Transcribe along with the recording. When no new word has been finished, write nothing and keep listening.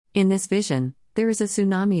In this vision, there is a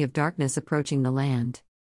tsunami of darkness approaching the land.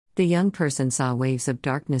 The young person saw waves of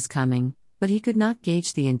darkness coming, but he could not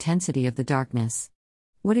gauge the intensity of the darkness.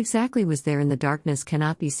 What exactly was there in the darkness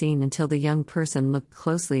cannot be seen until the young person looked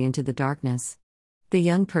closely into the darkness. The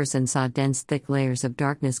young person saw dense, thick layers of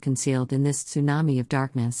darkness concealed in this tsunami of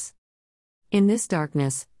darkness. In this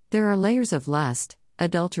darkness, there are layers of lust,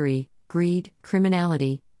 adultery, greed,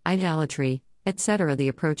 criminality, idolatry, etc. The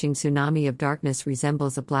approaching tsunami of darkness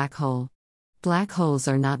resembles a black hole. Black holes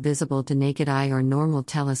are not visible to naked eye or normal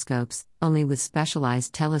telescopes, only with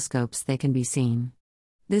specialized telescopes they can be seen.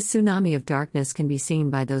 This tsunami of darkness can be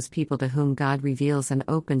seen by those people to whom God reveals and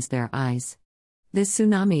opens their eyes. This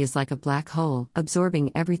tsunami is like a black hole,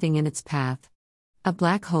 absorbing everything in its path. A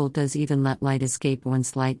black hole does even let light escape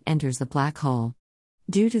once light enters the black hole.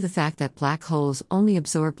 Due to the fact that black holes only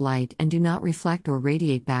absorb light and do not reflect or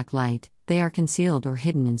radiate back light, they are concealed or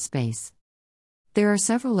hidden in space. There are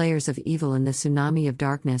several layers of evil in the tsunami of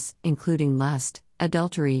darkness, including lust,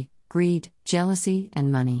 adultery, greed, jealousy,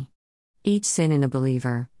 and money. Each sin in a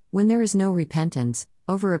believer, when there is no repentance,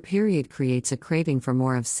 over a period creates a craving for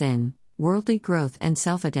more of sin, worldly growth, and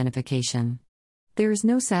self-identification. There is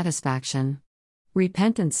no satisfaction.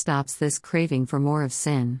 Repentance stops this craving for more of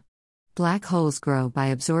sin. Black holes grow by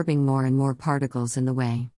absorbing more and more particles in the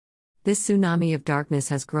way. This tsunami of darkness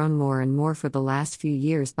has grown more and more for the last few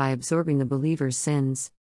years by absorbing the believer's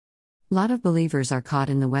sins. A lot of believers are caught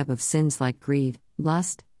in the web of sins like greed,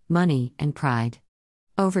 lust, money, and pride.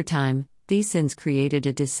 Over time, these sins created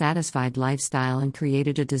a dissatisfied lifestyle and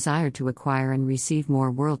created a desire to acquire and receive more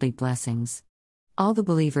worldly blessings. All the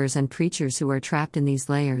believers and preachers who are trapped in these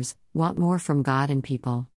layers want more from God and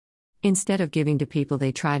people. Instead of giving to people,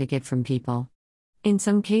 they try to get from people. In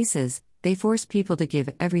some cases, they force people to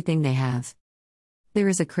give everything they have. There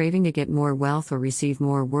is a craving to get more wealth or receive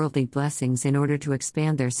more worldly blessings in order to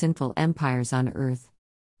expand their sinful empires on earth.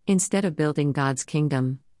 Instead of building God's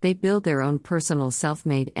kingdom, they build their own personal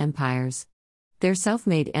self-made empires. Their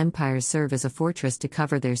self-made empires serve as a fortress to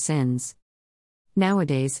cover their sins.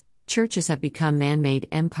 Nowadays, churches have become man-made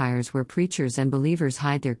empires where preachers and believers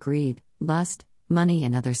hide their greed, lust, money,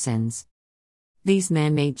 and other sins. These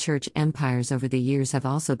man-made church empires over the years have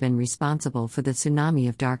also been responsible for the tsunami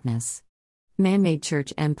of darkness. Man-made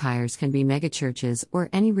church empires can be megachurches or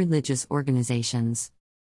any religious organizations.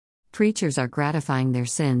 Preachers are gratifying their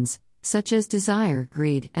sins, such as desire,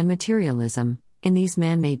 greed, and materialism, in these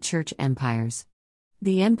man-made church empires.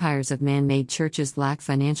 The empires of man-made churches lack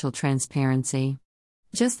financial transparency.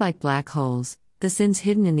 Just like black holes, the sins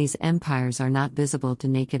hidden in these empires are not visible to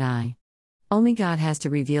naked eye. Only God has to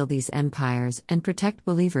reveal these empires and protect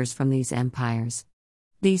believers from these empires.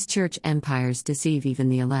 These church empires deceive even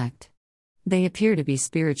the elect. They appear to be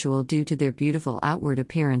spiritual due to their beautiful outward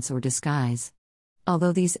appearance or disguise.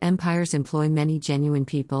 Although these empires employ many genuine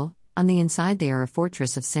people, on the inside they are a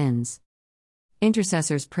fortress of sins.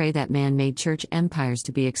 Intercessors pray that man-made church empires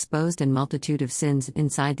to be exposed and multitude of sins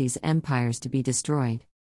inside these empires to be destroyed.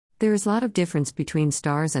 There is a lot of difference between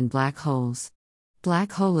stars and black holes.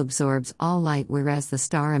 Black hole absorbs all light, whereas the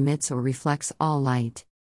star emits or reflects all light.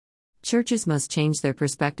 Churches must change their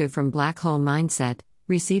perspective from black hole mindset,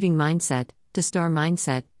 receiving mindset, to star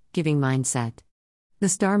mindset, giving mindset. The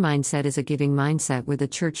star mindset is a giving mindset where the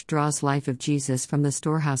church draws life of Jesus from the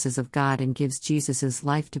storehouses of God and gives Jesus'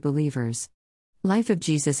 life to believers. Life of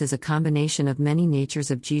Jesus is a combination of many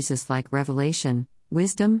natures of Jesus, like revelation,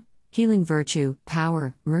 wisdom, healing virtue,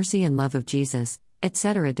 power, mercy, and love of Jesus,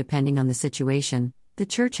 etc. Depending on the situation, the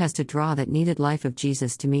church has to draw that needed life of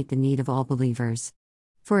Jesus to meet the need of all believers.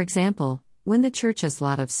 For example, when the church has a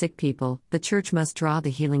lot of sick people, the church must draw the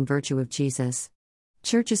healing virtue of Jesus.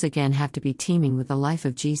 Churches again have to be teeming with the life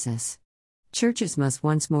of Jesus. Churches must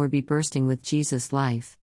once more be bursting with Jesus'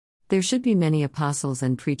 life. There should be many apostles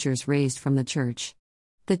and preachers raised from the church.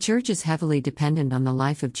 The church is heavily dependent on the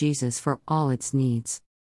life of Jesus for all its needs.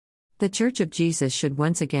 The Church of Jesus should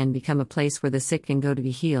once again become a place where the sick can go to be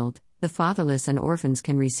healed, the fatherless and orphans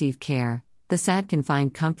can receive care, the sad can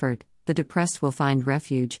find comfort, the depressed will find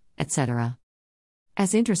refuge, etc.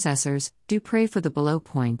 As intercessors, do pray for the below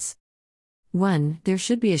points. 1. There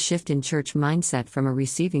should be a shift in church mindset from a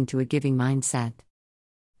receiving to a giving mindset.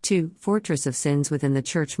 2. Fortress of sins within the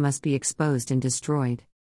church must be exposed and destroyed.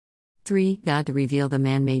 3. God to reveal the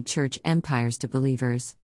man-made church empires to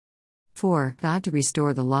believers. 4. God to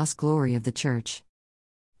restore the lost glory of the church.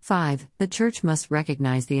 5. The church must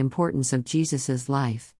recognize the importance of Jesus' life.